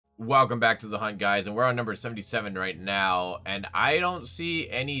Welcome back to the hunt, guys, and we're on number 77 right now, and I don't see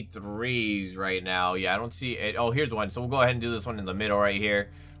any threes right now. Yeah, I don't see it. Oh, here's one, so we'll go ahead and do this one in the middle right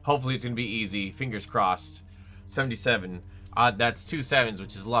here. Hopefully it's gonna be easy, fingers crossed. 77. That's 2 sevens,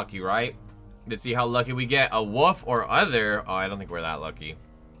 which is lucky, right? Let's see how lucky we get. A wolf or other. Oh, I don't think we're that lucky.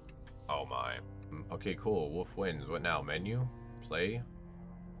 Oh my. Okay, cool. Wolf wins. What now? Menu? Play?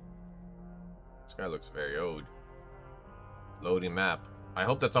 This guy looks very old. Loading map. I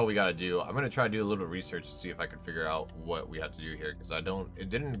hope that's all we gotta do. I'm gonna try to do a little research to see if I can figure out what we have to do here, because it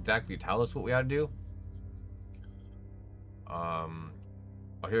didn't exactly tell us what we had to do. Oh,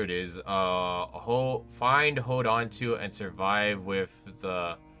 here it is. Find, hold on to, and survive with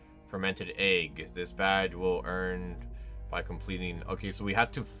the fermented egg. This badge will earn by completing. Okay, so we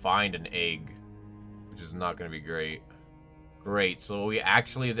had to find an egg, which is not gonna be great. Great, so we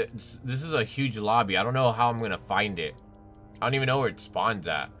actually, this is a huge lobby. I don't know how I'm gonna find it. I don't even know where it spawns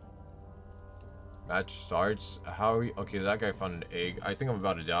at. Match starts. How are we? Okay, that guy found an egg. I think I'm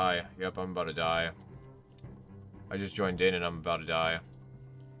about to die. Yep, I'm about to die. I just joined in and I'm about to die.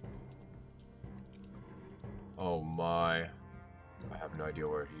 Oh my. I have no idea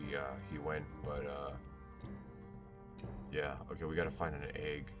where he went, but yeah. Okay, we gotta find an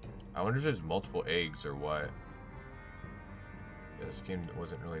egg. I wonder if there's multiple eggs or what. Yeah, this game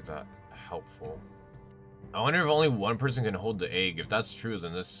wasn't really that helpful. I wonder if only one person can hold the egg. If that's true,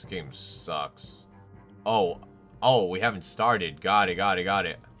 then this game sucks. Oh, we haven't started. Got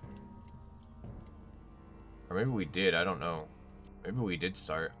it. Or maybe we did, I don't know. Maybe we did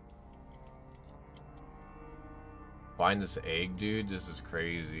start. Find this egg, dude. This is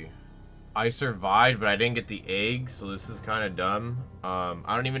crazy. I survived, but I didn't get the egg, so this is kind of dumb.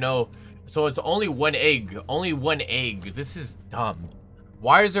 I don't even know. So it's only one egg. Only one egg. This is dumb.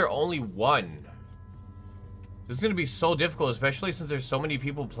 Why is there only one? This is gonna be so difficult, especially since there's so many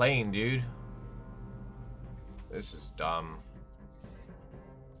people playing, dude. This is dumb.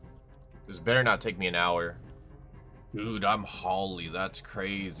 This better not take me an hour. Dude, I'm Holly. That's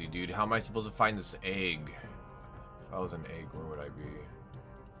crazy, dude. How am I supposed to find this egg? If I was an egg, where would I be?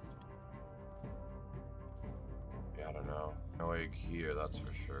 Yeah, I don't know. No egg here, that's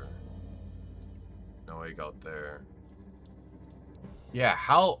for sure. No egg out there. Yeah,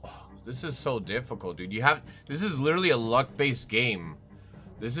 how... Oh, this is so difficult, dude. This is literally a luck-based game.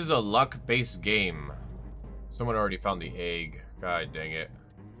 This is a luck-based game. Someone already found the egg. God dang it.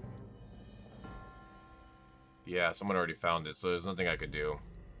 Yeah, someone already found it, so there's nothing I could do.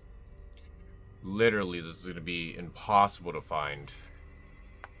 Literally, this is going to be impossible to find.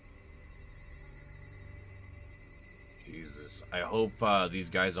 Jesus. I hope these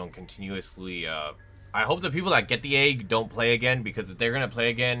guys don't continuously... I hope the people that get the egg don't play again, because if they're gonna play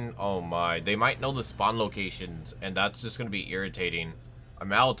again, oh my, they might know the spawn locations, and that's just gonna be irritating.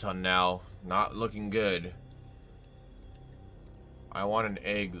 I'm out on now. Not looking good. I want an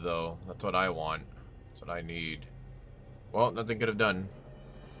egg, though. That's what I want. That's what I need. Well, nothing could have done.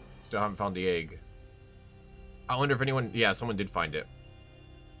 Still haven't found the egg. I wonder if anyone... Yeah, someone did find it.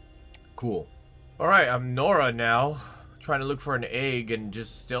 Cool. Alright, I'm Nora now. Trying to look for an egg and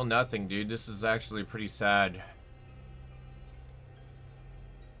just still nothing, dude. This is actually pretty sad.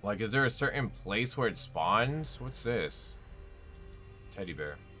 Like, is there a certain place where it spawns? What's this? Teddy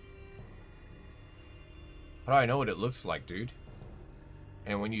bear. How do I know what it looks like, dude?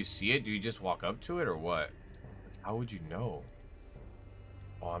 And when you see it, do you just walk up to it or what? How would you know?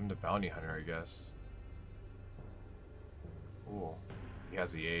 Oh, I'm the bounty hunter, I guess. Cool. He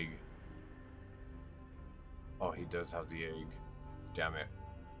has the egg. Oh, he does have the egg. Damn it.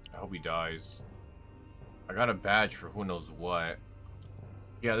 I hope he dies. I got a badge for who knows what.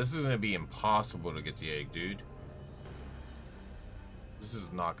 Yeah, this is gonna be impossible to get the egg, dude. This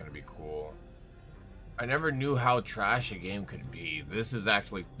is not gonna be cool. I never knew how trash a game could be. This is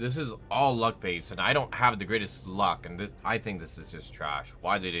all luck based, and I don't have the greatest luck, and I think this is just trash.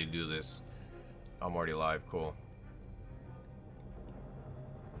 Why did they do this? I'm already alive, cool.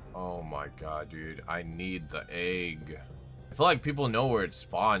 Oh my god, dude. I need the egg. I feel like people know where it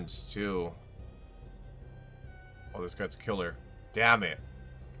spawns, too. Oh, this guy's killer. Damn it.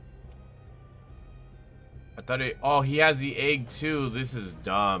 I thought it... Oh, he has the egg, too. This is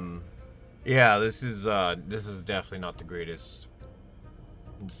dumb. Yeah, this is definitely not the greatest.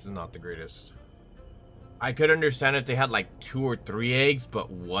 This is not the greatest. I could understand if they had, like, 2 or 3 eggs, but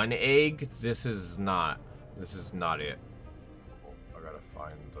 1 egg? This is not it.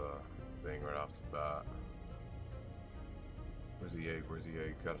 Find the thing right off the bat. Where's the egg? Where's the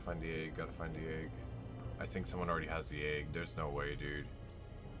egg? Gotta find the egg. Gotta find the egg. I think someone already has the egg. There's no way, dude.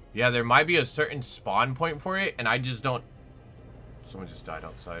 Yeah, there might be a certain spawn point for it, and I just don't... Someone just died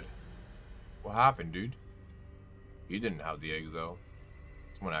outside. What happened, dude? You didn't have the egg, though.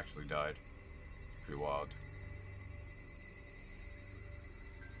 Someone actually died. Pretty wild.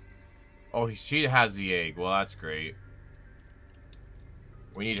 Oh, she has the egg. Well, that's great.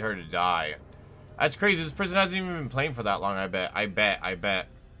 We need her to die. That's crazy. This person hasn't even been playing for that long, I bet. I bet. I'm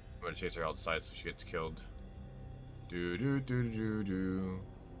gonna chase her outside so she gets killed. Try to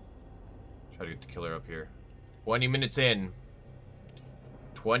get the killer up here. 20 minutes in.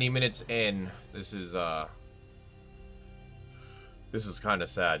 20 minutes in. This is kind of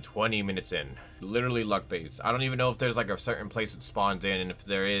sad. 20 minutes in. Literally luck based. I don't even know if there's like a certain place it spawns in, and if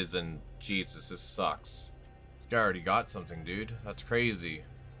there is, then Jesus, this sucks. This guy already got something, dude. That's crazy.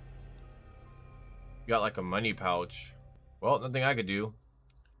 Got like a money pouch. Well, nothing I could do.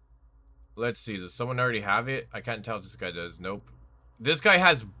 Let's see. Does someone already have it? I can't tell if this guy does. Nope. This guy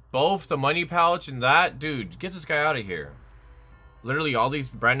has both the money pouch and that. Dude, get this guy out of here. Literally, all these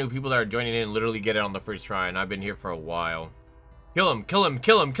brand new people that are joining in literally get it on the first try, and I've been here for a while. Kill him, kill him,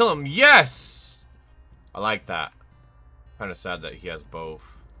 kill him, kill him. Yes! I like that. Kind of sad that he has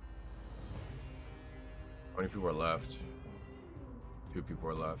both. How many people are left? 2 people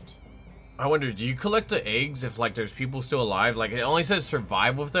are left. I wonder, do you collect the eggs if, like, there's people still alive? Like, it only says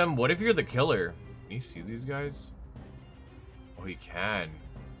survive with them. What if you're the killer? Can you see these guys? Oh, he can.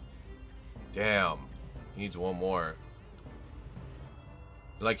 Damn. He needs one more.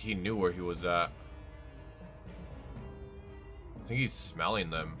 Like, he knew where he was at. I think he's smelling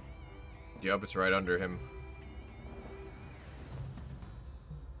them. Yep, it's right under him.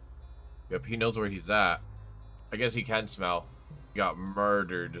 Yep, he knows where he's at. I guess he can smell. He got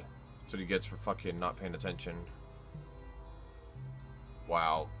murdered. That's what he gets for fucking not paying attention.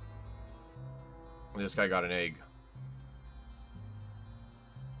 Wow. This guy got an egg.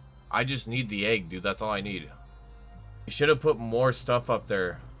 I just need the egg, dude. That's all I need. You should have put more stuff up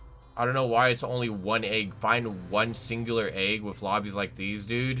there. I don't know why it's only 1 egg. Find 1 singular egg with lobbies like these,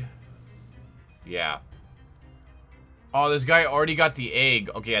 dude. Yeah. Oh, this guy already got the egg.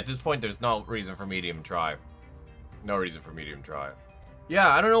 Okay, at this point, there's no reason for me to even try. No reason for me to even try. Yeah,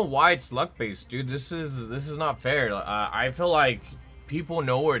 I don't know why it's luck-based, dude. This is not fair. I feel like people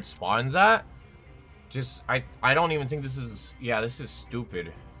know where it spawns at. Just, I don't even think this is... Yeah, this is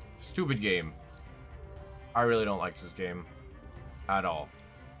stupid. Stupid game. I really don't like this game. At all.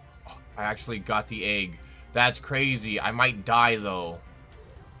 Oh, I actually got the egg. That's crazy. I might die, though.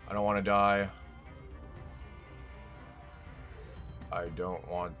 I don't want to die. I don't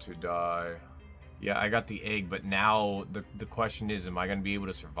want to die. Yeah, I got the egg, but now the question is, am I going to be able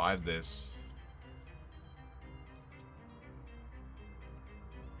to survive this?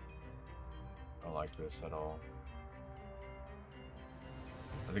 I don't like this at all.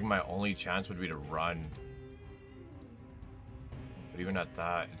 I think my only chance would be to run. But even at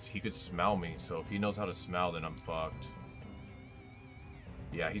that, he could smell me, so if he knows how to smell, then I'm fucked.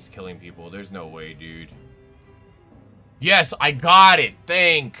 Yeah, he's killing people. There's no way, dude. Yes, I got it!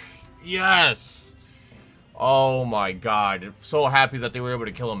 Thank! Yes! Oh my god. I'm so happy that they were able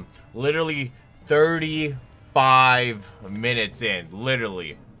to kill him. Literally 35 minutes in.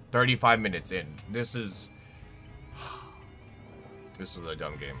 Literally 35 minutes in. This is... This was a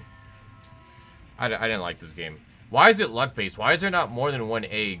dumb game. I didn't like this game. Why is it luck-based? Why is there not more than 1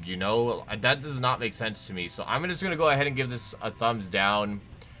 egg, you know? That does not make sense to me. So I'm just gonna go ahead and give this a thumbs down.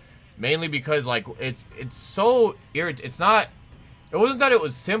 Mainly because, like, it's so irritating. It's not... It wasn't that it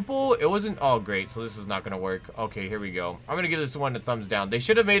was simple. It wasn't... Oh, great. So this is not gonna work. Okay, here we go. I'm gonna give this one a thumbs down. They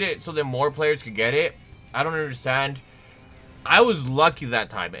should have made it so that more players could get it. I don't understand. I was lucky that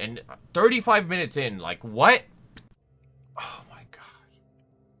time. And 35 minutes in, like, what? Oh, my God.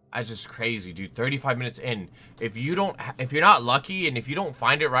 That's just crazy, dude. 35 minutes in. If you're not lucky and if you don't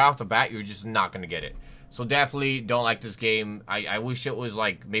find it right off the bat, you're just not gonna get it. So definitely don't like this game. I wish it was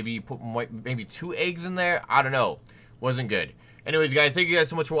like maybe you put maybe 2 eggs in there. I don't know. Wasn't good. Anyways, guys, thank you guys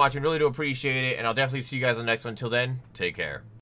so much for watching. Really do appreciate it. And I'll definitely see you guys on the next one. Until then, take care.